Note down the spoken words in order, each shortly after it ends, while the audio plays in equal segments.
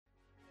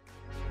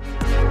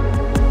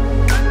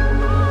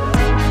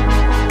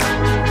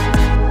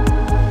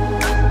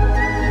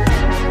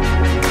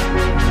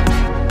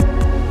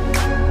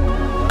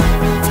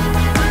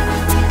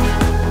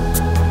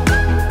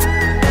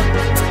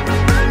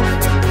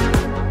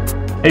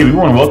Hey, we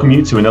want to welcome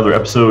you to another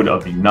episode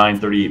of the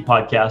 938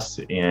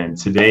 podcast. And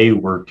today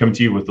we're coming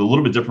to you with a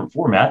little bit different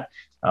format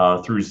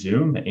through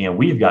Zoom. And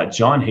we've got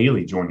John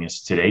Haley joining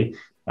us today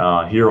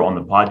here on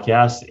the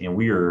podcast. And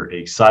we are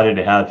excited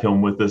to have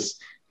him with us.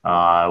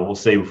 We'll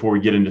say before we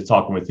get into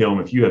talking with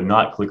him, if you have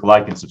not, click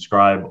like and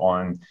subscribe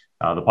on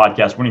the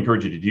podcast. We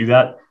encourage you to do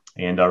that.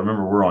 And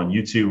remember, we're on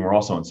YouTube. We're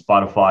also on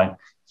Spotify.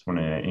 Just want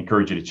to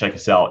encourage you to check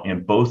us out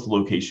in both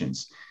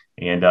locations.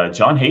 And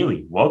John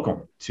Haley,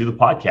 welcome to the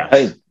podcast.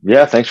 Hey,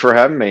 yeah, thanks for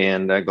having me,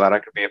 and glad I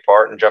could be a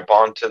part and jump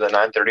on to the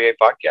 938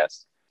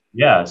 podcast.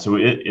 Yeah, so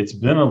it's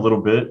been a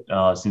little bit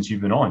since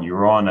you've been on. You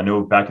were on, I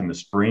know, back in the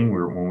spring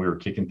when we were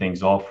kicking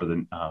things off for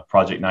the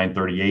Project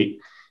 938.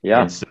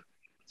 Yeah. And so, tell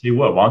you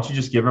what, why don't you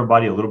just give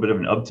everybody a little bit of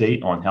an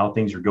update on how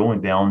things are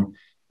going down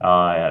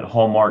at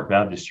Hallmark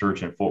Baptist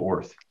Church in Fort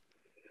Worth?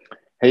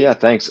 Hey, yeah,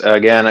 thanks.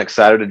 Again,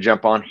 excited to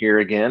jump on here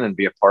again and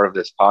be a part of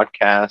this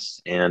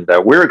podcast. And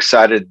we're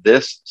excited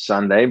this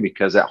Sunday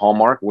because at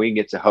Hallmark, we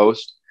get to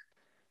host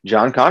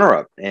John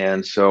Connerup.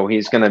 And so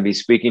he's going to be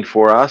speaking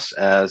for us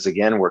as,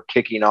 again, we're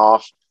kicking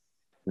off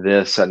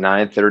this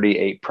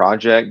 938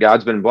 project.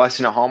 God's been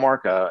blessing at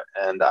Hallmark.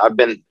 And I've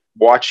been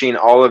watching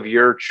all of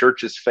your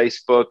church's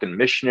Facebook and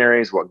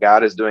missionaries, what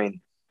God is doing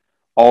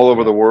all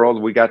over the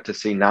world. We got to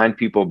see 9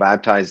 people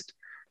baptized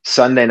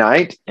Sunday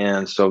night.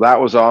 And so that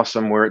was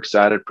awesome. We're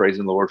excited,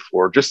 praising the Lord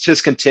for just his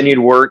continued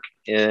work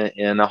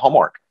in a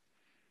Hallmark.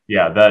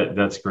 Yeah,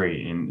 that's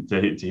great. And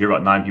to hear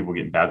about 9 people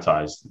getting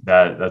baptized,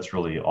 that's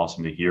really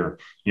awesome to hear.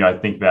 You know, I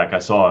think back, I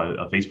saw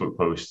a Facebook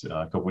post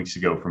a couple weeks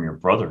ago from your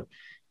brother,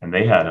 and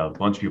they had a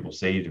bunch of people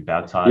saved and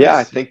baptized. Yeah,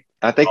 I think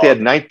they had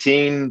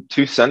 19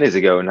 2 Sundays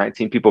ago,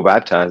 19 people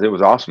baptized. It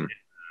was awesome.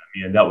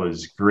 And that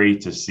was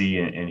great to see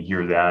and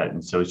hear that.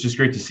 And so it's just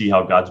great to see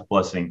how God's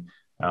blessing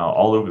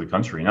all over the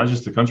country, not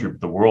just the country, but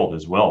the world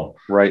as well.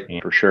 Right,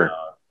 and, for sure.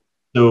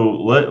 So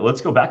let's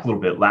go back a little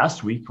bit.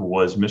 Last week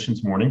was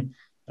Missions Morning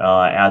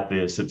at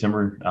the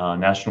September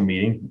National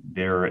Meeting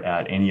there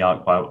at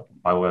Antioch Bible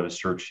Baptist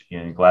Church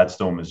in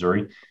Gladstone,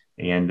 Missouri.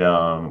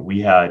 And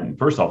we had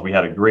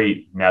a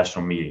great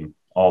national meeting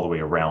all the way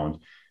around.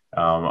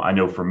 I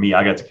know for me,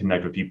 I got to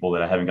connect with people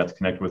that I haven't got to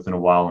connect with in a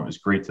while. And it was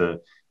great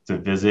to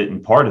visit.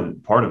 And part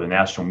of the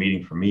national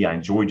meeting for me, I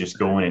enjoy just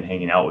going and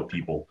hanging out with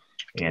people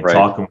and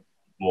talking with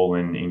people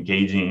and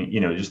engaging,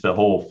 just the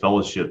whole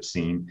fellowship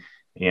scene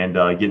and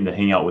getting to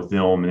hang out with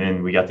them. And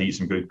then we got to eat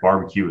some good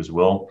barbecue as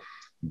well.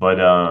 But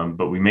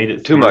we made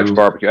it too much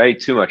barbecue. I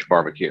ate too much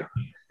barbecue.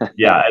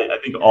 Yeah, I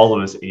think all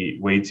of us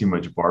ate way too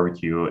much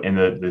barbecue. And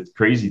the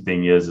crazy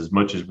thing is, as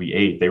much as we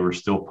ate, they were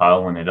still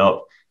piling it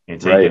up and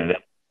taking it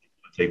out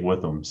to take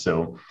with them.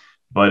 So,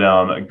 but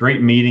a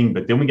great meeting.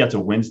 But then we got to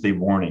Wednesday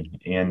morning.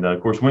 And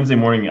of course, Wednesday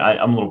morning,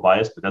 I'm a little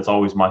biased, but that's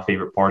always my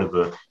favorite part of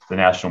the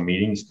national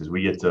meetings because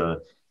we get to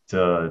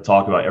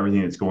talk about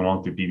everything that's going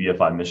on through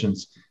BBFI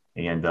missions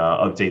and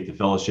update the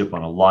fellowship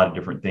on a lot of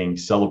different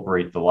things,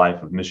 celebrate the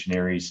life of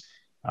missionaries.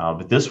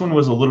 But this one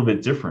was a little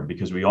bit different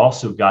because we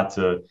also got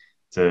to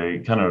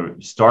kind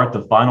of start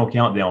the final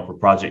countdown for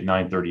Project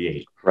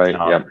 938, right?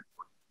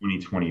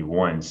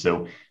 2021.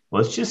 So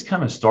let's just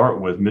kind of start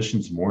with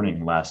Missions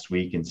Morning last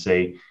week and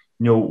say,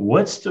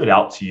 what stood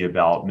out to you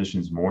about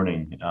Missions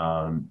Morning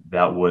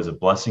that was a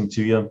blessing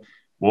to you?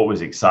 What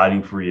was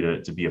exciting for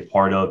you to be a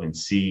part of and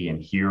see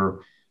and hear?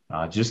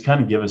 Just kind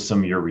of give us some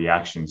of your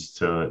reactions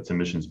to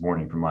Missions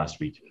Morning from last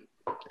week.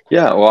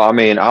 Yeah, well, I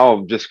mean,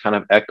 I'll just kind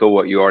of echo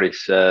what you already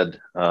said.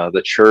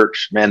 The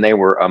church, man, they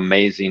were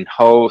amazing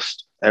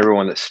hosts.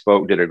 Everyone that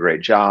spoke did a great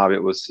job.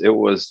 It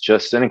was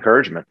just an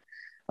encouragement.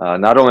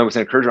 Not only was it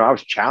an encouragement, I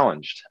was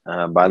challenged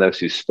by those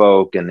who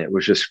spoke, and it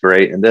was just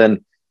great. And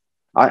then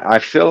I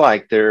feel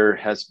like there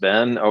has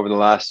been over the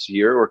last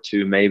year or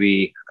two,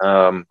 maybe,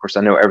 of course,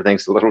 I know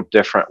everything's a little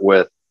different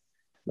with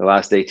the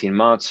last 18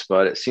 months,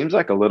 but it seems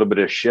like a little bit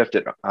of shift.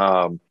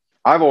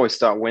 I've always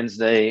thought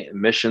Wednesday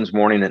Missions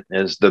Morning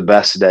is the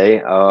best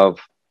day of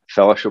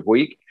fellowship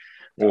week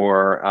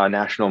or a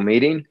national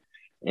meeting.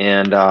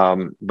 And,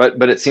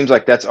 but it seems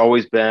like that's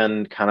always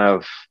been kind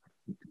of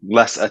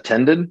less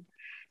attended.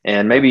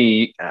 And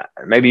maybe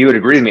you would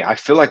agree with me. I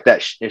feel like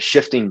that is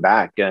shifting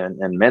back and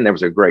man, there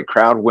was a great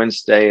crowd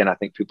Wednesday. And I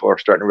think people are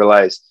starting to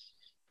realize,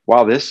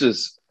 wow, this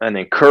is an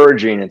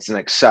encouraging, it's an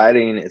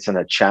exciting, it's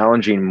a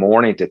challenging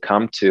morning to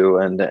come to.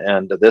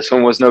 And this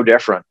one was no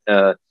different.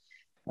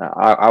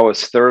 I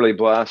was thoroughly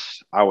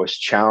blessed. I was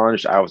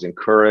challenged. I was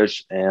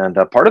encouraged. And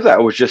part of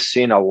that was just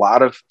seeing a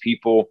lot of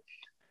people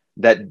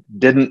that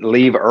didn't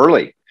leave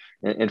early.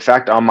 In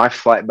fact, on my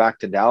flight back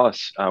to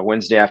Dallas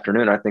Wednesday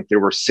afternoon, I think there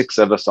were 6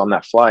 of us on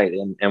that flight.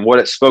 And what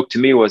it spoke to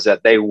me was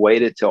that they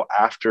waited till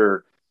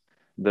after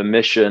the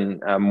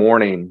mission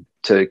morning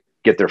to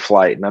get their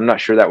flight. And I'm not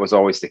sure that was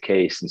always the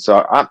case. And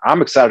so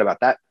I'm excited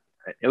about that.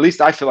 At least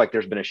I feel like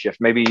there's been a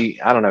shift.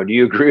 Maybe, I don't know. Do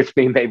you agree with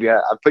me? Maybe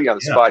I put you on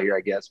the spot here, I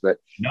guess. But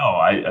no,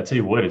 I tell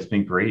you what, it's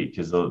been great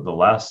because the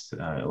last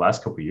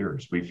couple of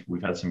years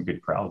we've had some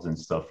good crowds and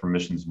stuff from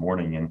Missions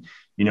Morning, and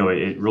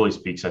it really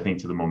speaks, I think,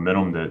 to the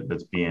momentum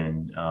that's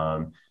being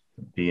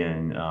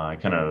being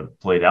kind of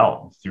played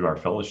out through our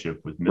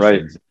fellowship with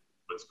Right. missions,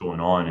 what's going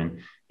on. And,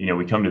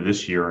 we come to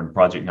this year in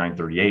Project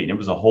 938, and it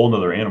was a whole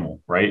nother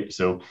animal, right?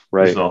 So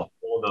this is Right. a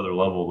whole other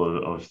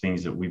level of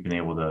things that we've been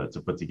able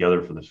to put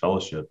together for the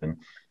fellowship.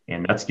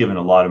 And that's given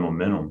a lot of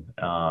momentum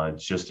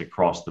just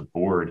across the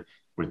board,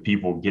 with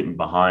people getting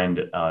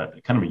behind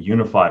kind of a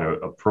unified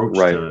approach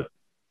Right. to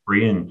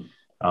praying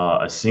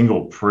a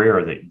single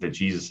prayer that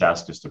Jesus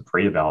asked us to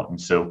pray about.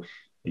 And so,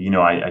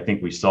 I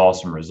think we saw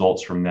some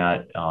results from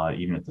that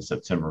even at the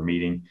September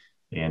meeting.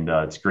 And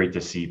it's great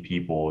to see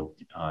people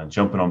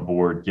jumping on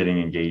board, getting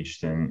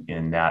engaged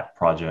in that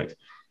project.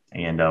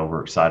 And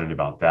we're excited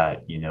about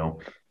that.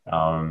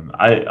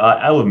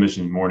 I love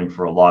Mission Morning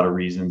for a lot of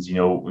reasons.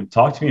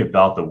 Talk to me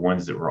about the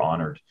ones that were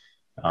honored.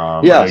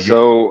 I Yeah. know you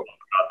So,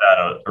 about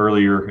that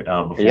earlier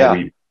before yeah.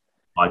 we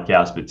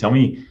podcast, but tell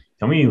me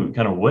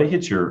kind of what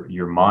hits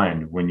your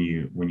mind when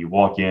you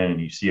walk in and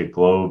you see a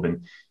globe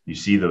and you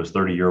see those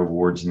 30-year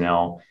awards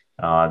now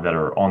that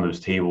are on those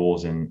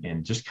tables,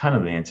 and just kind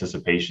of the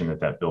anticipation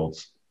that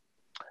builds.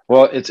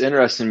 Well, it's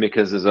interesting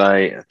because as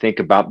I think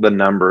about the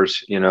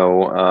numbers,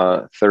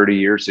 30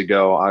 years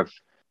ago, I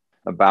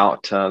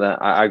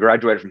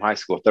graduated from high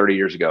school 30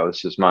 years ago.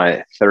 This is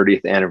my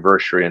 30th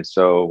anniversary. And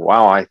so,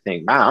 wow, I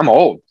think, man, I'm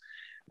old.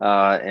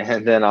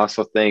 And then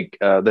also think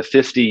the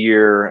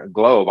 50-year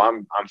globe,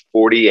 I'm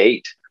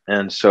 48.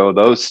 And so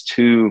those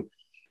two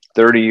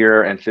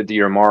 30-year and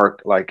 50-year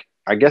mark, like,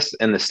 I guess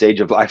in the stage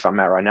of life I'm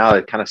at right now,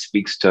 it kind of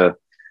speaks to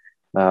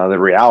the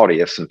reality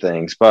of some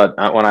things. But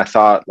when I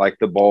thought like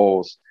the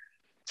bowls,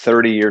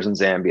 30 years in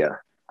Zambia,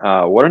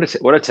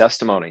 what a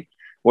testimony,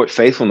 what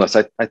faithfulness.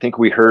 I think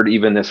we heard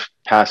even this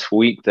past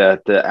week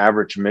that the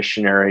average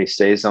missionary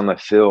stays on the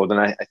field. And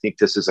I think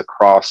this is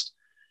across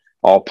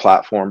all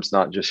platforms,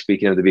 not just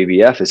speaking of the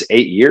BBF, is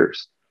 8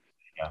 years.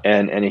 Yeah.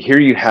 And here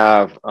you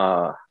have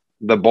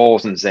the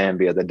Bowls in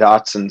Zambia, the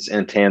Dotsons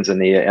in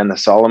Tanzania, and the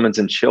Solomons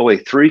in Chile,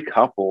 three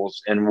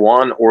couples in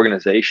one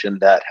organization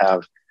that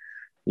have,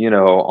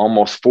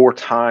 almost 4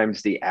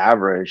 times the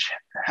average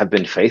have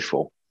been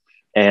faithful.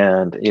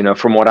 And,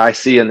 from what I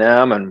see in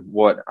them and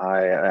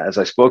as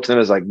I spoke to them,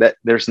 is like that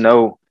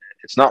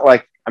it's not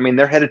like,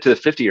 they're headed to the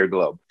 50-year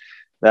globe.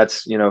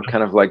 That's,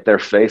 kind of like their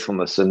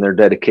faithfulness and their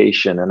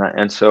dedication.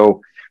 And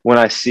so when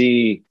I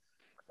see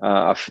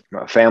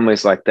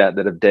families like that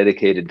have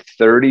dedicated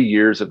 30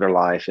 years of their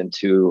life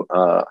into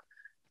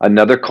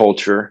another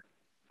culture,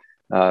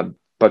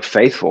 but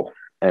faithful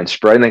and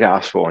spreading the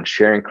gospel and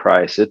sharing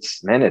Christ,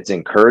 it's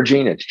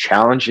encouraging, it's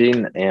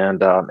challenging,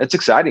 and it's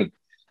exciting.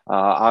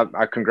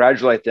 I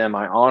congratulate them,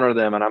 I honor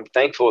them, and I'm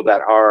thankful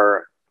that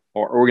our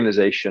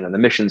organization and the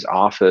missions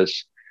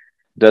office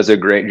does a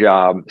great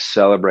job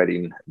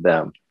celebrating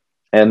them.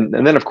 And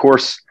then, of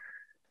course,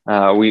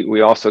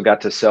 we also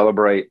got to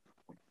celebrate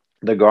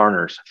the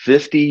Garners,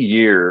 50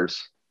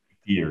 years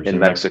in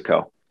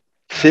Mexico.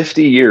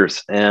 50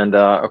 years. And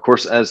of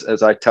course,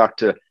 as I talked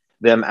to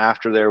them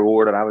after their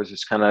award, and I was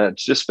just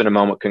spent a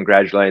moment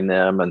congratulating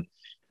them. And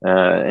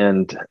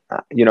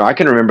I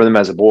can remember them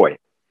as a boy.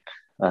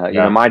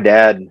 My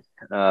dad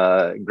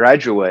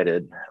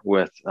graduated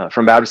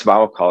from Baptist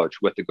Bible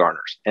College with the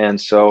Garners. And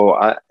so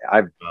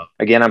I'm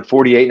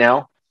 48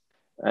 now,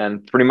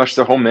 and pretty much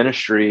the whole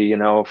ministry,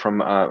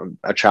 from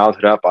a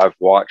childhood up, I've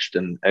watched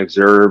and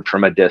observed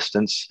from a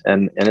distance.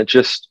 And it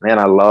just, man,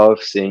 I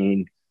love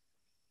seeing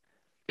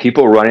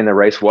people running the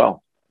race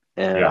well.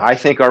 And I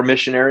think our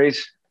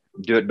missionaries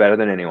do it better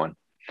than anyone.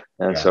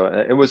 And so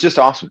it was just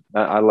awesome.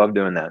 I love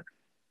doing that.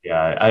 Yeah,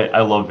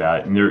 I love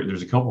that. And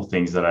there's a couple of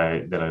things that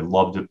I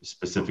loved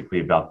specifically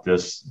about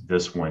this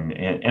one.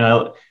 And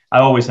I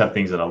always have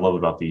things that I love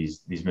about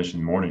these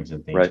mission mornings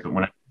and things. Right. But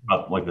when I think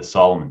about like the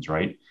Solomons,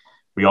 right?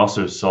 We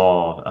also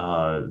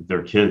saw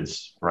their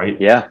kids, right?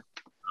 Yeah.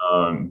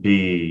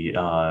 Be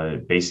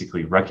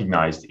basically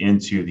recognized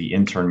into the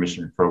intern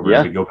missionary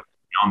program to go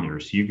beyond there.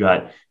 So you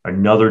got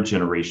another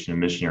generation of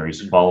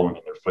missionaries following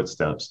in their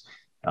footsteps,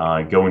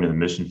 going to the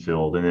mission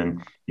field. And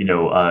then,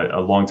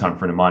 a longtime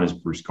friend of mine is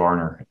Bruce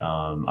Garner.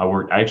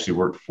 I actually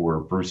worked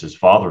for Bruce's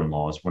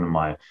father-in-law as one of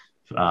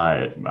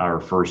our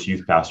first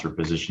youth pastor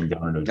position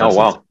down in Odessa. Oh,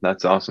 wow.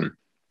 That's awesome.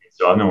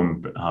 So I've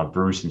known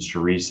Bruce and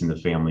Charisse and the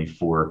family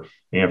for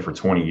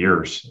 20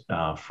 years,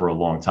 for a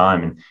long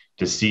time. And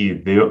to see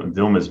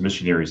them as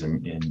missionaries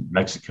in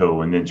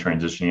Mexico and then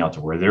transitioning out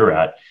to where they're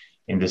at,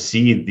 and to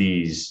see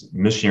these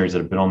missionaries that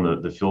have been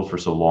on the field for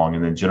so long,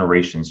 and then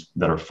generations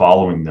that are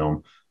following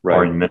them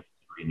are in ministry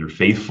and they're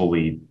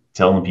faithfully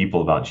telling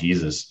people about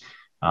Jesus,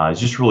 it's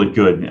just really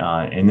good.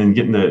 And then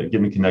getting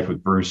to connect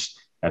with Bruce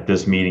at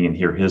this meeting and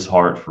hear his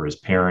heart for his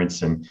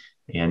parents, and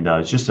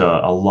it's just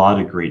a lot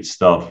of great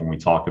stuff when we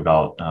talk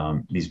about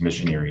these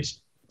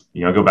missionaries.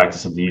 I go back to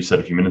something you said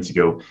a few minutes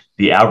ago.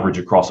 The average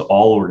across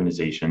all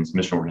organizations,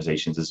 mission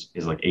organizations,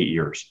 is like 8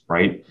 years,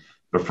 right?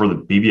 But for the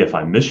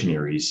BBFI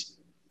missionaries,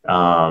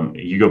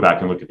 you go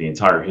back and look at the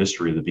entire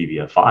history of the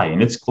BBFI,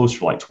 and it's close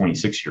to like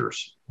 26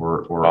 years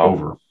or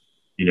over.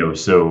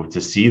 So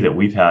to see that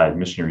we've had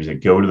missionaries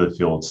that go to the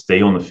field,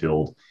 stay on the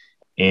field,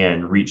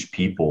 and reach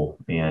people,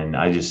 and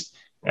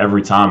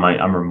every time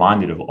I'm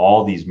reminded of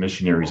all these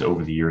missionaries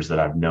over the years that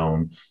I've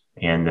known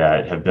and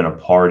that have been a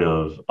part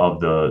of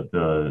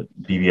the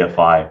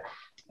BBFI.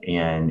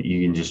 And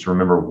you can just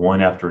remember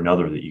one after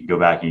another that you go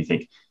back and you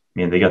think,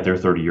 man, they got their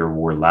 30-year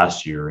award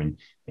last year and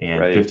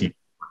Right. 50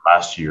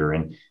 last year.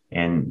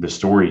 And the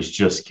stories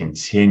just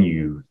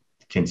continue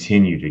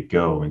to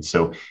go. And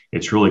so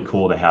it's really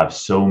cool to have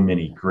so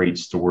many great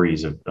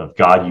stories of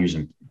God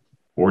using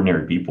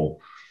ordinary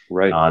people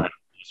Right. that are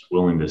just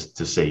willing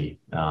to say,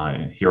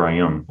 here I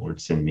am, Lord,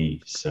 send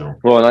me. So,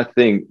 Well, and I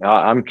think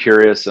I'm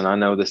curious, and I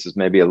know this is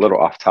maybe a little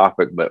off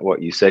topic, but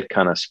what you said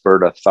kind of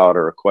spurred a thought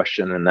or a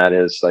question, and that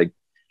is like,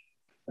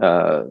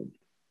 uh,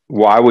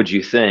 why would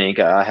you think?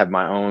 I have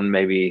my own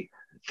maybe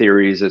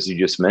theories, as you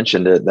just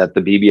mentioned it, that the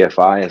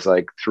BBFI is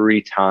like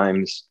 3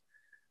 times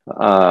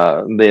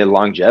the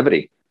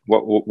longevity.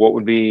 What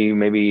would be,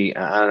 maybe,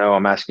 I don't know,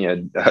 I'm asking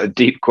you a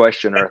deep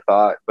question or a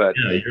thought, but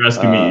yeah, you're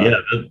asking me.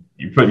 Yeah,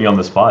 you put me on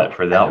the spot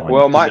for that one.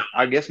 well,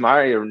 I guess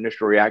my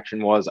initial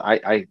reaction was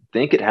I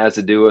think it has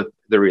to do with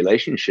the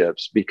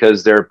relationships,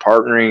 because they're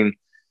partnering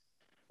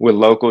with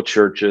local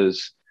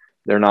churches.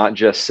 They're not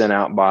just sent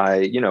out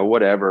by,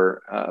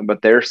 whatever,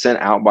 but they're sent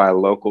out by a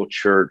local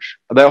church.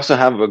 They also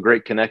have a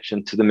great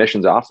connection to the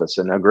missions office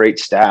and a great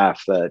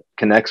staff that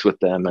connects with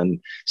them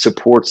and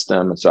supports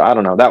them. And so I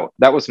don't know,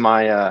 that was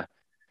my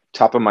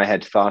top of my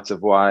head thoughts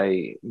of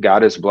why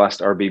God has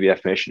blessed our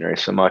BBF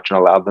missionaries so much and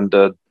allowed them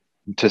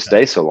to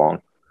stay so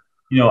long.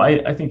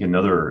 I think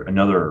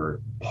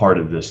another part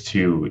of this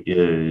too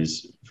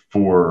is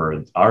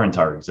for our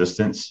entire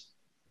existence,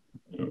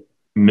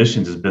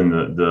 missions has been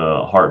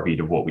the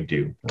heartbeat of what we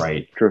do,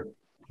 right? True. And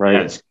Right.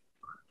 it's,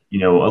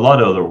 a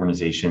lot of other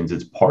organizations,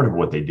 it's part of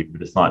what they do,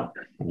 but it's not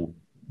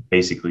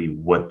basically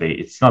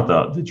it's not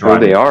the Who they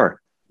driving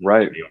are.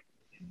 Right.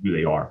 who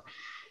they are.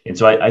 And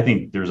so I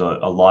think there's a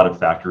lot of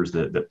factors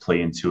that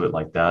play into it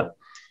like that.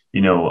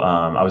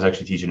 I was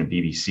actually teaching at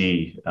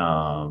BBC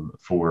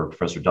for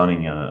Professor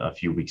Dunning a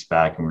few weeks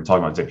back, and we were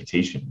talking about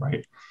deputation,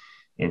 right?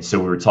 And so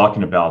we were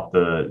talking about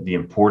the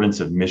importance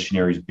of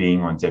missionaries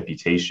being on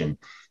deputation.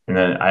 And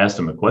then I asked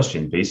him a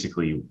question,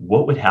 basically,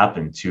 what would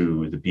happen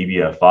to the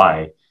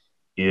BBFI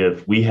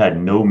if we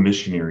had no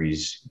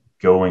missionaries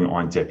going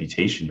on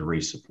deputation to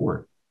raise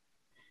support?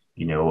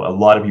 A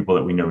lot of people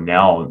that we know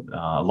now,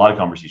 a lot of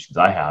conversations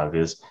I have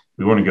is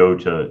we want to go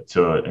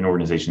to an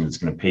organization that's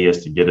going to pay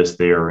us to get us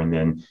there. And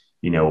then,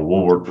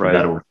 we'll work for that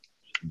Right.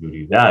 organization to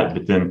do that.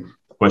 But then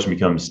the question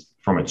becomes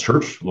from a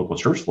local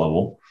church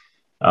level,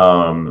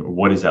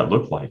 what does that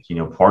look like?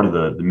 Part of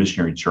the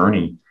missionary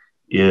journey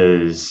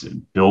is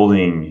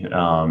building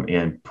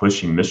and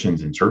pushing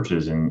missions in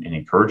churches and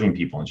encouraging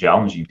people and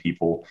challenging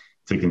people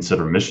to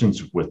consider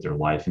missions with their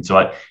life. And so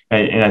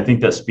I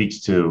think that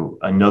speaks to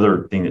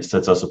another thing that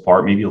sets us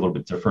apart, maybe a little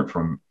bit different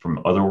from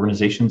other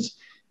organizations,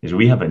 is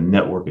we have a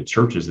network of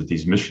churches that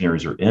these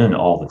missionaries are in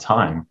all the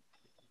time.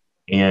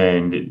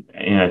 And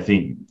I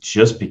think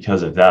just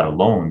because of that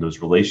alone,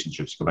 those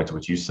relationships, go back to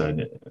what you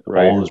said,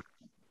 Right. all those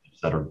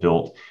that are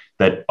built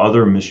that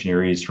other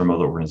missionaries from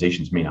other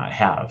organizations may not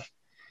have.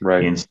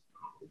 Right. And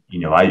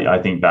I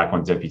think back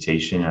on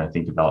deputation, and I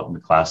think about the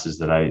classes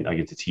that I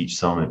get to teach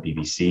some at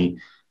BBC,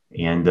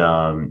 and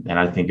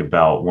I think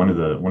about one of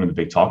the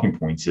big talking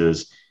points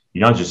is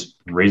you're not just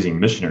raising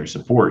missionary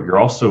support, you're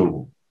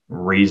also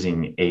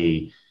raising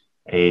a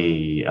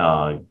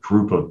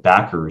group of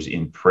backers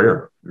in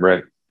prayer.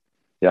 Right.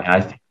 Yeah. And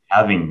I think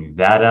having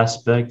that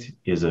aspect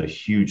is a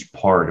huge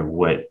part of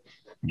what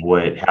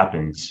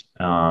happens.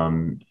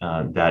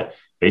 That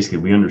basically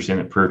we understand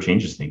that prayer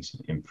changes things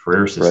and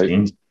prayer Right.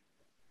 sustains.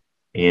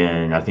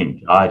 And I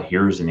think God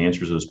hears and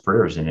answers those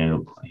prayers,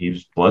 and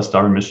He's blessed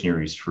our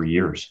missionaries for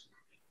years.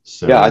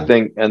 Yeah, I So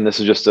think, and this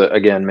is just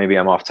again, maybe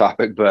I'm off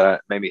topic,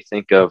 but made me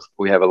think of,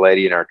 we have a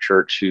lady in our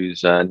church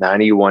who's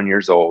 91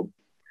 years old,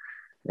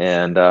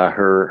 and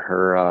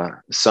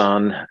her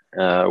son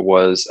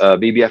was a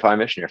BBFI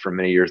missionary for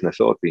many years in the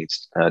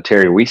Philippines,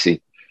 Terry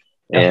Weesey.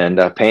 yeah,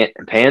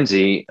 And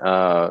Pansy,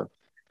 a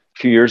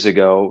few years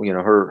ago,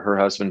 her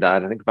husband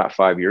died, I think about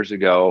 5 years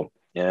ago,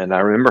 and I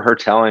remember her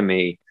telling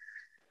me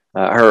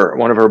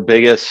one of her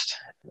biggest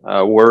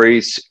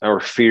worries or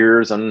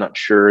fears, I'm not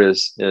sure,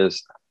 is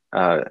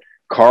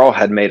Carl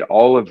had made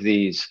all of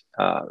these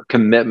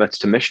commitments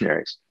to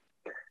missionaries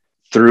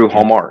through yeah,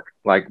 Hallmark.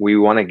 Like, we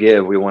want to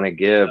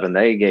give, and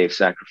they gave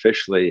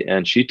sacrificially.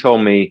 And she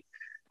told me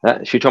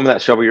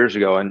that several years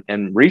ago.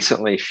 And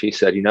recently she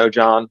said,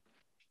 John,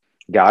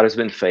 God has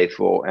been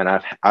faithful, and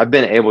I've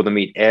been able to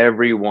meet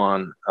every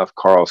one of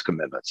Carl's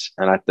commitments.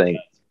 And I think,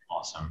 that's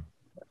awesome.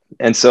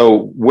 and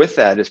so with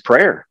that is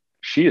prayer.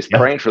 She is Yeah,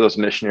 praying for those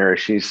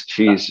missionaries. She's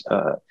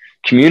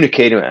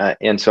communicating.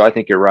 And so I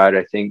think you're right.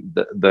 I think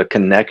the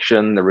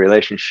connection, the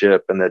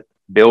relationship, and the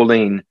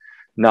building,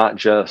 not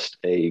just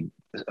a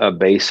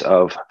base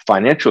of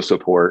financial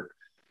support,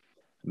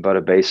 but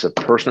a base of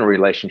personal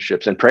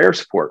relationships and prayer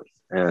support.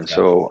 And yeah.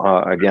 so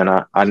again,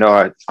 I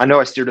know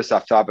I steered us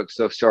off topic.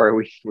 So sorry,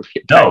 we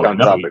get back No, on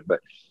no. topic, but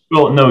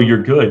Well, no,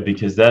 you're good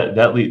because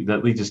that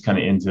leads us kind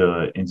of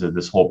into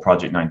this whole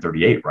Project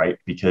 938, right?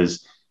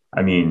 Because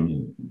I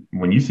mean,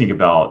 when you think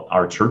about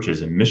our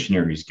churches and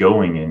missionaries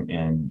going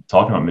and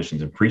talking about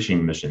missions and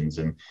preaching missions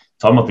and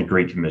talking about the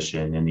Great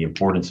Commission and the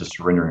importance of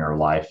surrendering our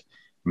life,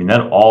 I mean,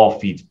 that all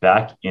feeds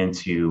back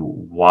into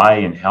why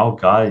and how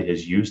God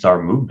has used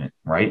our movement,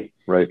 right?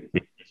 Right.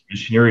 Because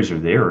missionaries are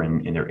there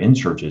and they're in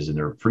churches and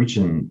they're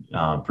preaching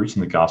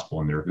the gospel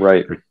and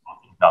Right. they're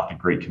talking about the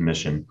Great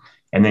Commission.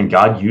 And then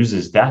God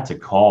uses that to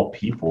call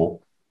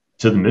people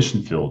to the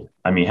mission field.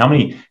 I mean, how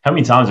many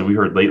times have we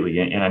heard lately?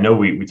 And I know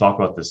we talk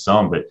about this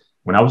some, but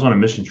when I was on a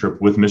mission trip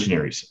with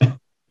missionaries,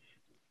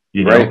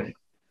 you know, Right.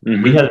 we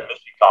Hmm. had a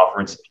mission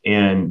conference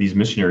and these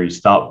missionaries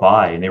stopped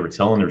by and they were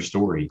telling their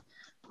story.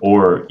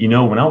 Or,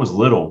 when I was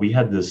little, we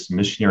had this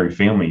missionary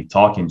family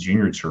talk in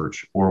junior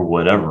church or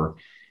whatever.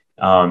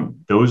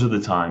 Those are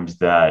the times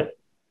that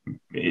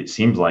it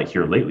seems like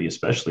here lately,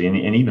 especially,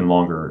 and even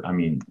longer. I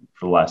mean,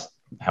 for the last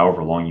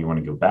however long you want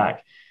to go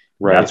back,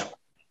 Right. that's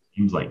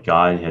seems like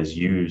God has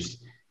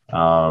used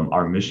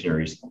our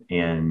missionaries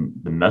and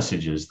the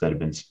messages that have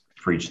been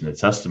preached and the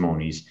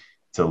testimonies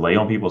to lay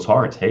on people's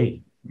hearts.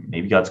 Hey,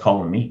 maybe God's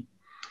calling me.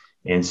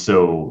 And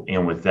so,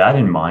 and with that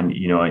in mind,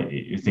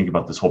 you think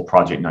about this whole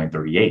Project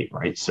 938,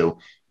 right? So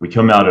we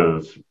come out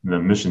of the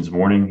missions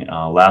morning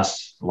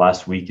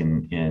last week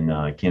in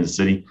Kansas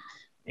City,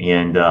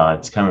 and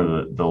it's kind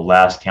of the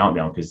last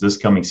countdown because this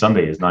coming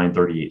Sunday is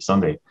 938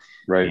 Sunday,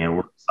 Right. and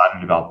we're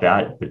excited about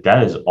that. But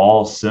that is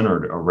all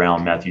centered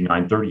around Matthew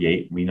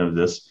 938. We know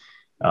this.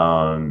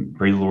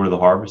 Pray the Lord of the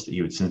harvest that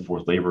He would send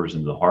forth laborers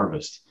into the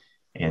harvest.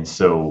 And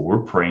so we're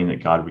praying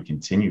that God would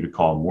continue to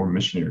call more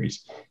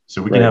missionaries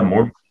so we can Right. have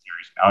more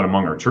out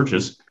among our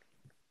churches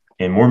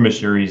and more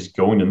missionaries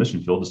going to the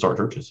mission field to start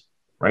churches,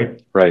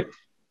 right? Right.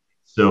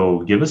 So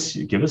give us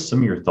some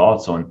of your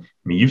thoughts on, I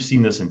mean, you've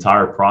seen this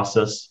entire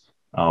process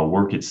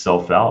work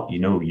itself out.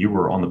 You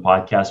were on the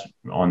podcast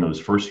on those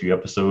first few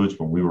episodes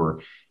when we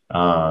were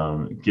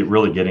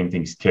really getting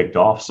things kicked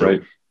off. So Right.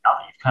 now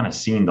that you've kind of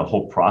seen the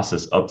whole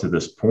process up to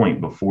this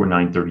point before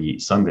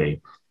 938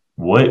 Sunday,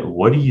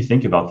 what do you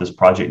think about this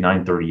Project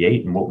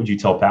 938, and what would you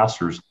tell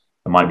pastors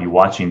that might be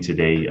watching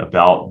today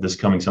about this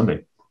coming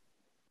Sunday?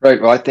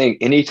 Right. Well, I think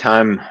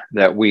anytime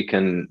that we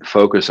can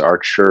focus our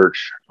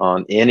church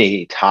on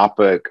any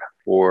topic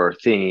or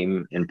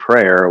theme in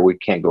prayer, we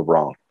can't go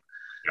wrong,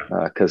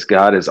 because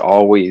God has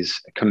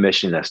always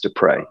commissioned us to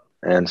pray.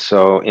 And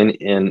so,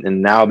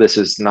 and now this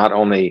is not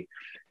only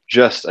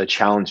just a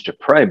challenge to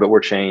pray, but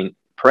we're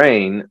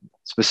praying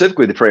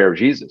specifically the prayer of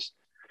Jesus,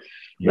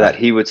 that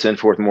He would send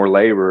forth more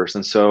laborers.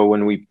 And so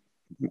when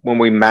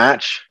we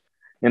match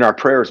in our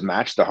prayers,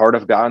 match the heart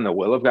of God and the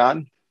will of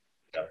God,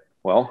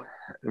 well,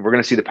 we're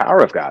going to see the power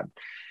of God.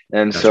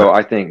 And That's so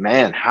right. I think,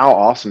 man, how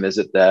awesome is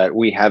it that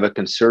we have a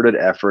concerted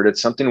effort?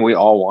 It's something we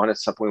all want.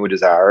 It's something we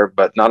desire.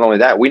 But not only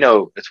that, we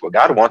know it's what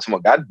God wants and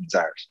what God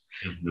desires.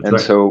 That's And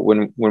right. so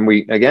when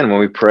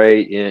we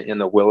pray in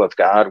the will of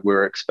God,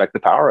 we expect the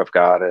power of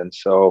God. And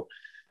so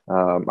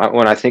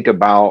when I think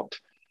about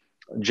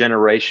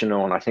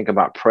generational and I think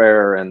about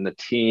prayer and the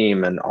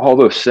team and all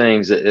those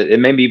things, it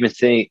made me even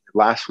think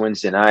last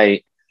Wednesday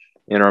night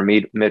in our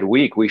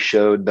midweek, we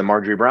showed the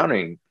Marjorie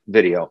Browning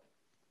video.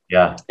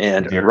 Yeah.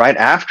 And right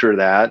after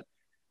that,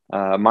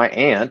 my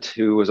aunt,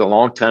 who was a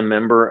longtime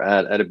member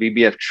at a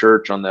BBF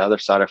church on the other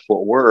side of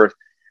Fort Worth,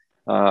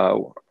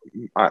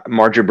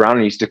 Marjorie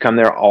Browning used to come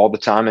there all the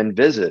time and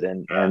visit.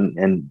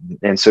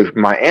 And so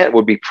my aunt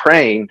would be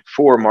praying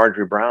for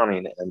Marjorie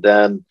Browning.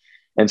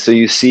 And so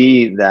you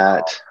see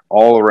that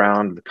all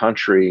around the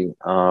country,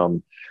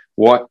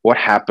 what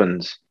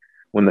happens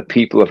when the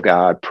people of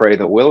God pray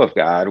the will of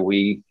God,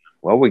 we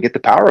get the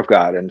power of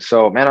God. And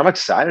so, man, I'm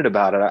excited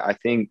about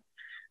it.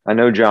 I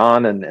know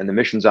John and the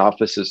missions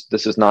office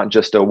this is not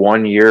just a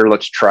 1 year,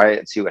 let's try it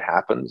and see what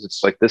happens.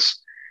 It's like this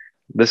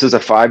is a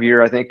 5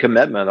 year, I think,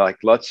 commitment. Like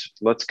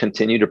let's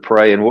continue to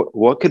pray. And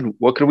what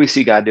could we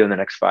see God do in the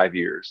next 5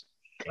 years?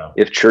 Yeah.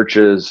 If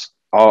churches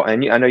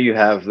and I know you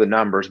have the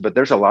numbers, but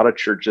there's a lot of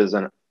churches,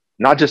 and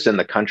not just in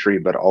the country,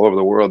 but all over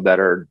the world that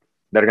are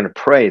going to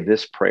pray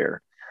this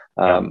prayer.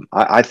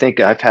 I think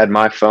I've had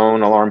my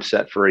phone alarm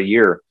set for a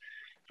year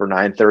for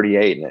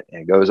 9:38, and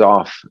it goes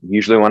off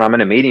usually when I'm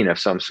in a meeting of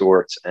some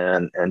sorts,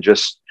 and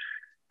just,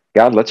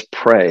 God, let's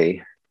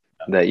pray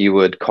that you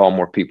would call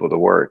more people to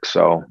work.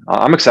 So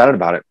I'm excited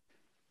about it.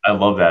 I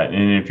love that.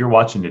 And if you're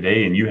watching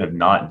today and you have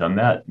not done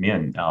that,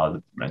 man,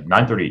 the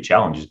 938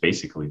 challenge is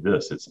basically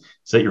this. It's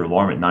set your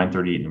alarm at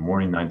 9:38 in the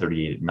morning,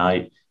 9:38 at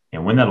night.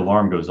 And when that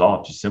alarm goes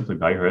off, just simply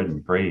bow your head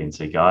and pray and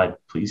say, God,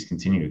 please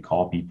continue to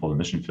call people to the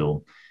mission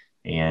field,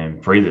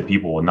 and pray that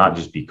people will not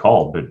just be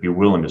called, but be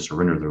willing to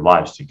surrender their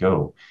lives to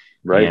go.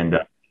 Right. And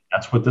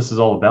that's what this is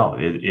all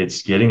about.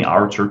 It's getting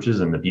our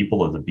churches and the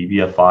people of the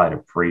BBFI to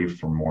pray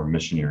for more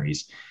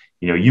missionaries.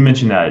 You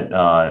mentioned that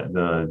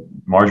the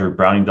Marjorie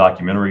Browning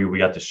documentary, we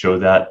got to show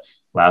that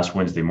last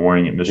Wednesday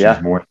morning at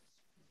Missions Morning.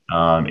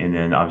 And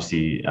then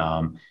obviously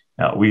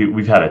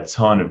we've had a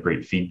ton of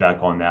great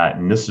feedback on that.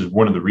 And this is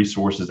one of the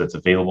resources that's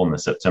available in the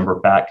September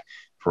pack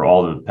for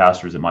all the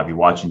pastors that might be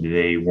watching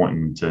today,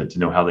 wanting to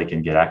know how they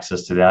can get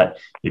access to that.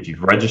 If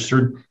you've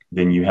registered,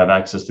 then you have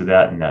access to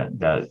that, and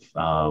that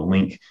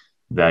link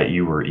that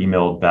you were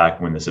emailed back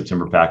when the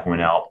September pack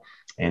went out.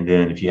 And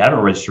then if you haven't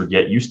registered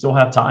yet, you still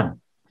have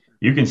time.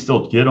 You can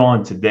still get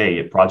on today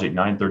at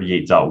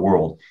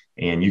project938.world,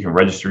 and you can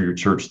register your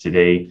church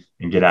today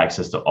and get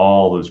access to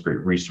all those great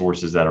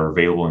resources that are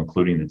available,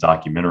 including the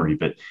documentary.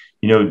 But,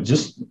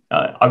 just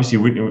obviously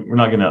we're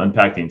not going to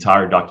unpack the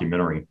entire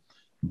documentary,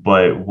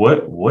 but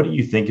what do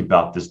you think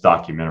about this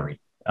documentary?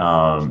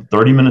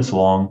 30 minutes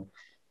long,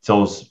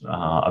 tells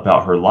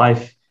about her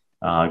life,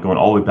 going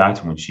all the way back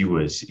to when she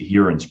was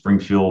here in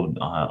Springfield,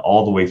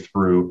 all the way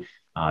through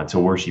to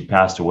where she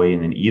passed away,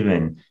 and then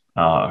even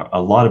a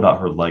lot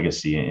about her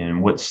legacy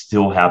and what's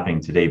still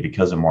happening today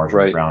because of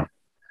Marjorie Browning.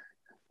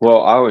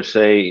 Well, I would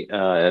say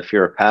if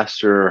you're a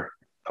pastor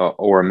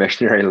or a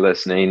missionary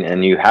listening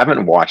and you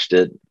haven't watched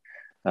it,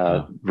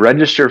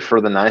 register for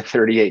the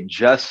 938,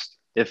 just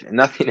if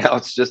nothing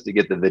else, just to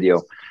get the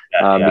video,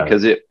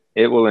 because it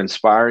will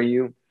inspire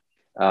you,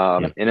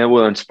 and it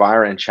will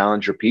inspire and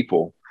challenge your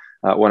people.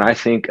 When I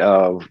think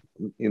of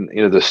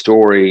the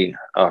story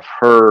of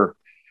her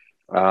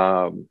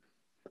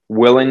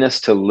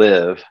willingness to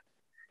live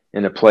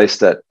in a place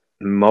that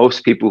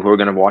most people who are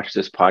going to watch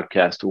this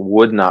podcast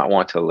would not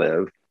want to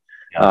live,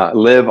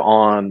 live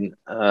on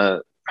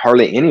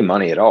hardly any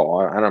money at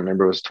all. I don't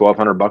remember, it was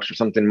 $1,200 or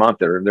something a month.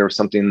 There was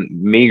something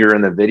meager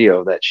in the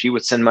video that she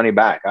would send money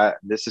back.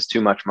 This is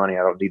too much money.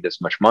 I don't need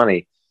this much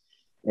money.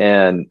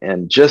 And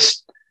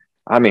just,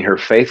 her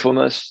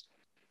faithfulness,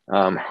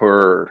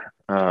 her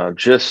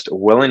just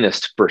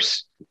willingness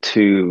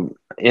to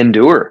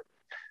endure.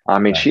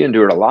 She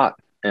endured a lot.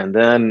 And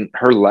then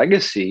her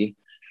legacy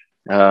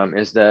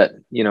is that,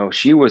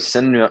 she was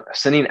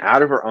sending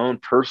out of her own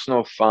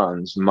personal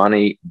funds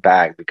money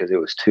back because it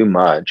was too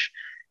much,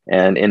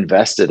 and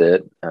invested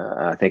it.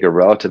 I think a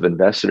relative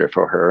invested it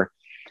for her.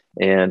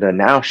 And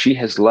now she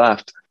has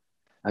left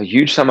a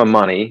huge sum of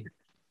money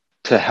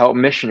to help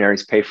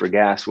missionaries pay for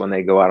gas when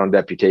they go out on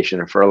deputation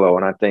and furlough.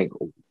 And I think,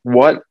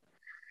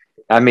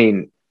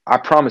 I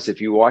promise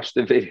if you watch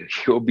the video,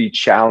 you'll be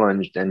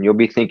challenged and you'll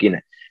be thinking,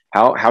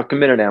 how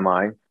committed am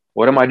I?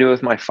 What am I doing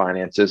with my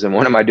finances, and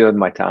what am I doing with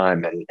my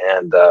time? And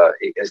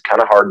it's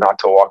kind of hard not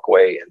to walk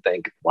away and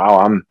think,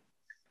 wow,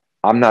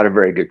 I'm not a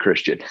very good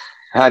Christian.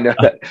 I know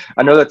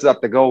that's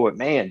not the goal, but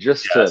man,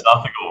 just to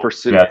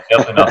pursue. Yeah,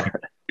 definitely not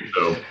the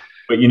goal. So,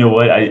 but you know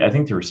what? I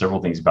think there were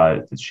several things about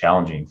it that's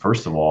challenging.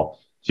 First of all,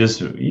 just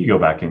you go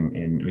back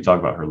and we talk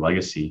about her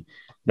legacy.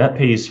 That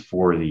pays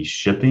for the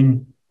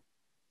shipping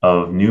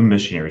of new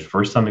missionaries.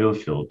 First time they go to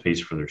the field, pays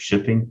for their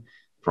shipping,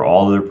 for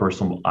all of their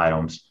personal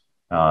items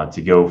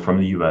to go from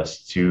the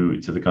U.S.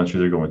 to the country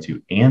they're going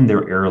to, and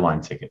their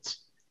airline tickets.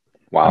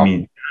 Wow.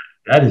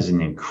 That is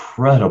an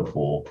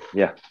incredible.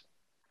 Yeah.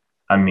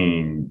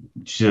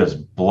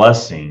 Just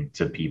blessing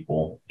to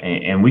people.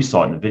 And we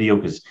saw it in the video,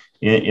 because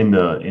in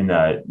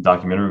that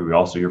documentary, we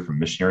also hear from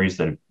missionaries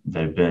that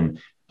have been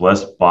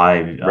blessed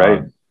by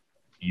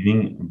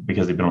eating,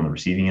 because they've been on the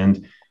receiving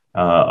end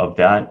of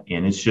that.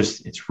 And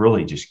it's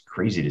really just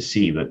crazy to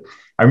see. But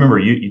I remember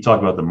you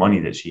talked about the money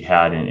that she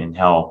had and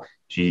how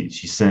she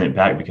sent it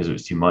back because it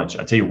was too much.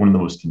 I tell you, one of the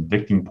most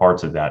convicting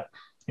parts of that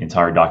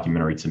entire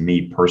documentary to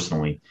me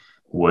personally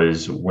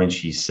was when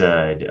she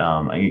said,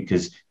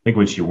 because I think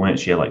when she went,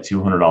 she had like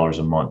 $200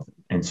 a month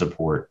in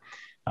support.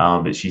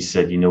 But she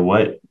said, you know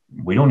what?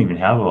 We don't even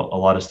have a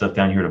lot of stuff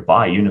down here to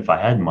buy, even if I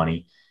had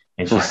money.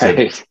 And she said,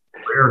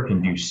 prayer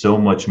can do so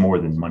much more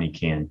than money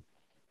can.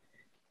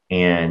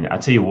 And I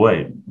tell you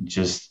what,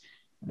 just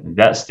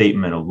that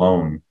statement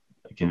alone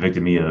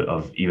convicted me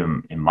of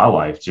even in my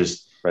life,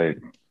 just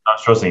not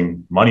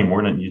trusting money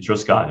more than you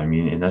trust God.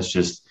 And that's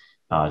just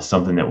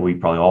something that we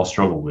probably all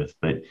struggle with.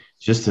 But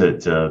just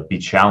to be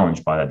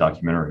challenged by that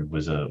documentary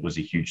was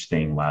a huge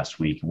thing last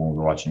week when we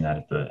were watching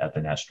that at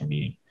the national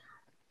meeting.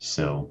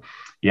 So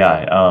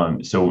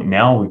so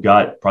now we've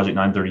got Project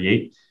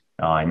 938,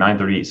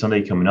 938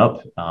 Sunday coming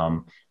up.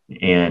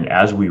 And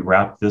as we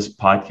wrap this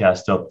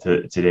podcast up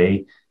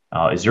today,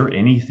 is there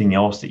anything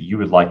else that you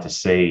would like to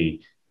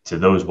say to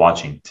those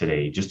watching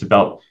today, just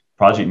about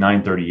Project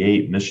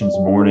 938, Missions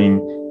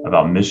Morning,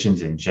 about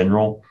missions in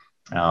general?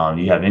 Do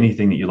you have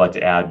anything that you'd like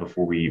to add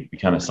before we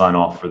kind of sign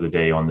off for the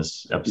day on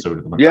this episode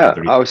of the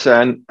 938? I would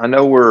say, I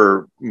know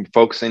we're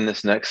focusing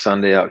this next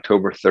Sunday,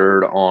 October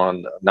 3rd,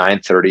 on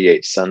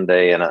 938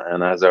 Sunday. And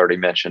as I already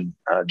mentioned,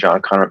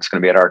 John Connor's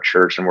going to be at our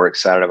church, and we're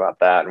excited about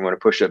that and want to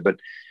push it.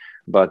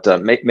 But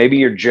maybe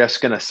you're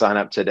just going to sign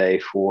up today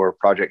for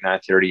Project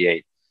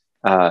 938.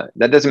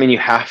 That doesn't mean you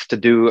have to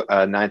do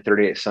a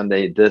 938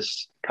 Sunday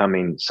this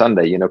coming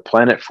Sunday.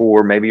 Plan it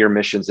for maybe your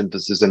missions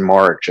emphasis in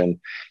March, and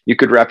you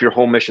could wrap your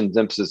whole missions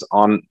emphasis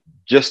on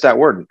just that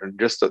word,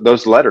 just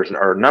those letters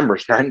or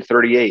numbers,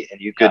 938,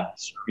 and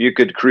you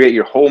could create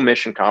your whole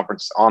mission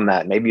conference on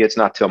that. Maybe it's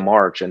not till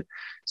March, and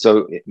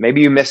so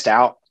maybe you missed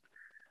out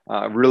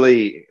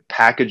really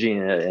packaging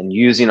it and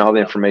using all the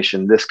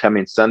information this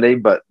coming Sunday,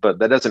 but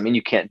that doesn't mean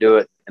you can't do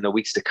it in the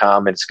weeks to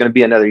come. And it's going to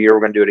be another year. We're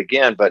going to do it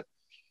again, but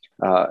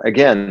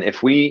again,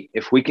 if we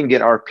can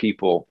get our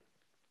people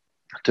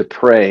to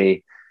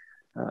pray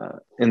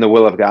in the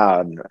will of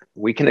God,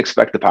 we can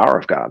expect the power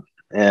of God.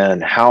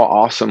 And how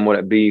awesome would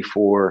it be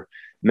for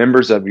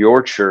members of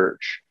your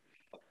church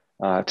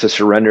to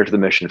surrender to the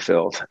mission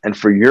field, and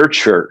for your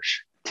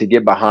church to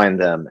get behind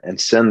them and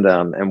send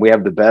them. And we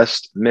have the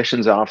best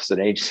missions office at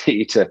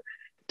HC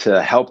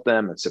to help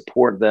them and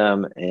support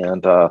them.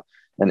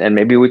 And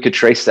maybe we could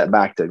trace that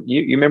back to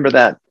you remember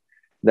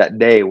that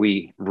day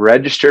we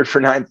registered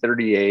for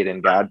 938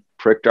 and God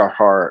pricked our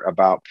heart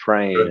about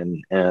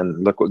praying,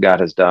 and look what God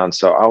has done.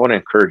 So I want to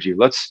encourage you,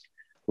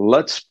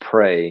 let's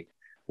pray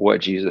what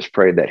Jesus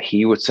prayed, that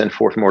he would send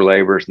forth more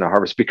laborers in the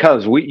harvest,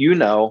 because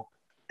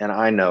and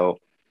I know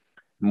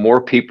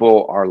more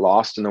people are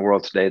lost in the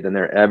world today than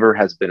there ever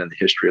has been in the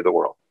history of the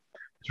world.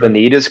 Sure. The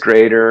need is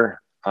greater,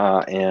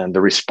 and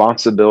the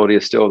responsibility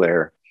is still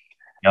there.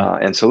 Yeah.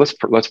 And so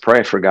let's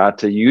pray for God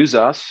to use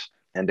us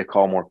and to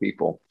call more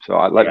people. So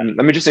let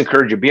me just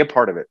encourage you, be a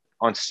part of it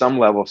on some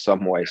level,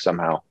 some way,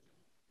 somehow.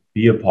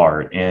 Be a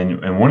part.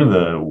 And one of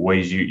the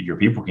ways your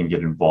people can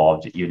get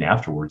involved even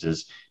afterwards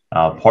is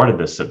part of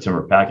the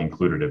September pack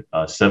included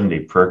a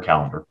 7-day prayer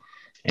calendar.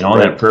 And on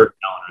that prayer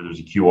calendar, there's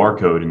a QR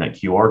code, and that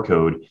QR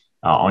code,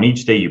 on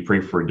each day, you pray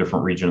for a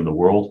different region of the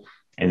world.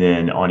 And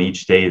then on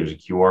each day, there's a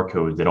QR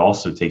code that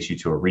also takes you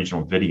to a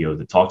regional video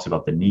that talks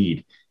about the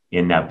need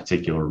in that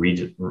particular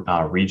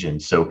region.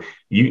 So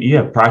you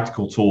have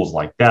practical tools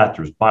like that.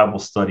 There's Bible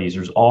studies.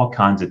 There's all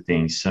kinds of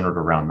things centered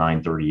around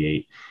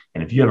 938.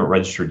 And if you haven't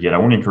registered yet, I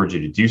want to encourage you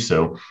to do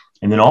so.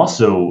 And then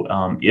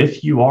also,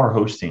 if you are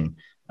hosting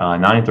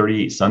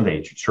 938 Sunday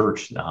at your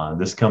church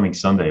this coming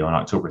Sunday on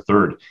October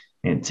 3rd,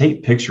 and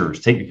take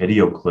pictures, take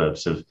video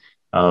clips of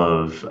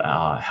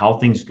how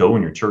things go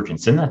in your church, and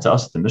send that to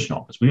us at the mission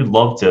office. We would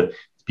love to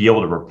be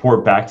able to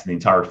report back to the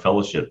entire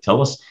fellowship.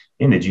 Tell us,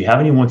 did you have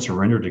anyone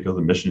surrender to go to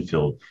the mission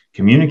field?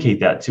 Communicate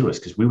that to us,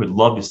 because we would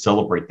love to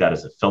celebrate that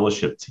as a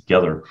fellowship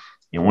together.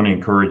 And want to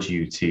encourage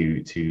you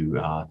to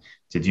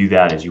do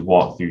that as you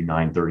walk through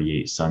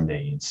 938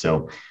 Sunday. And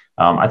so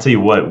I tell you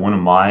what, one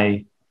of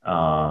my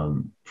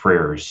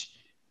prayers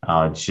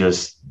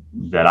just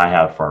that I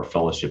have for our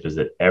fellowship is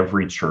that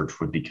every church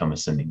would become a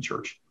sending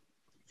church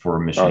for a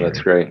missionary. Oh,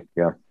 that's great.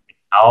 Yeah.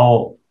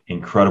 How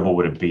incredible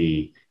would it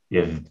be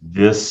if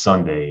this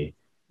Sunday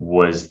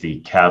was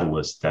the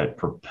catalyst that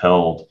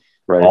propelled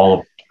all of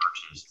the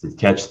churches to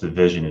catch the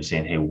vision of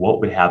saying, hey, what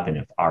would happen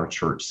if our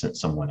church sent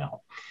someone out?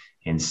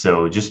 And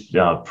so just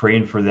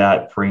praying for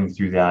that, praying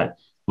through that,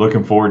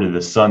 looking forward to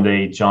this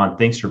Sunday. John,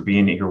 thanks for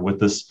being here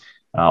with us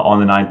on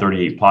the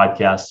 938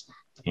 podcast.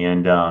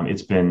 And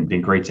it's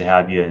been great to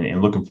have you,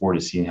 and looking forward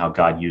to seeing how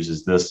God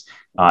uses this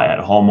at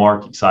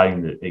Hallmark.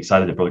 Excited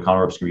that Brother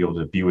Conor is going to be able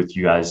to be with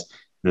you guys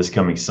this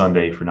coming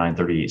Sunday for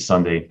 938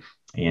 Sunday.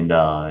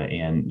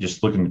 And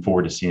just looking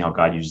forward to seeing how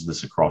God uses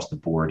this across the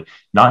board,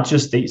 not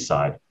just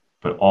stateside,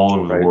 but all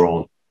over the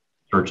world.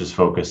 Churches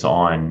focus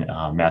on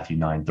Matthew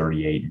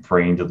 9:38 and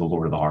praying to the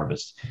Lord of the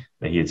harvest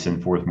that he had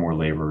sent forth more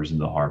laborers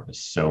into the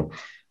harvest. So,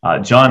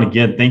 John,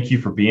 again, thank you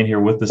for being here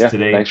with us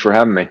today. Thanks for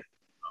having me.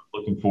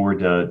 Looking forward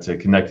to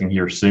connecting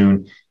here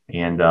soon.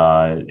 And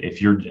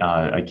if you're,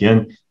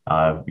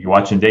 you're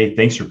watching today,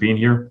 thanks for being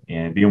here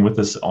and being with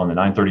us on the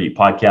 938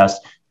 podcast.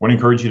 I want to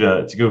encourage you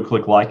to go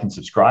click like and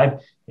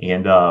subscribe.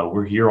 And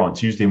we're here on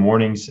Tuesday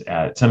mornings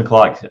at 10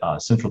 o'clock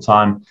Central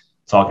Time,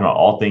 talking about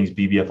all things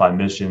BBFI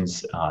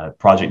missions,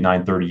 Project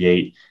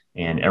 938,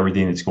 and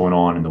everything that's going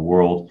on in the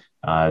world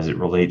as it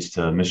relates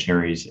to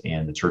missionaries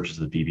and the churches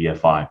of the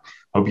BBFI.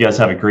 Hope you guys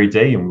have a great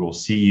day, and we will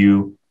see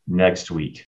you next week.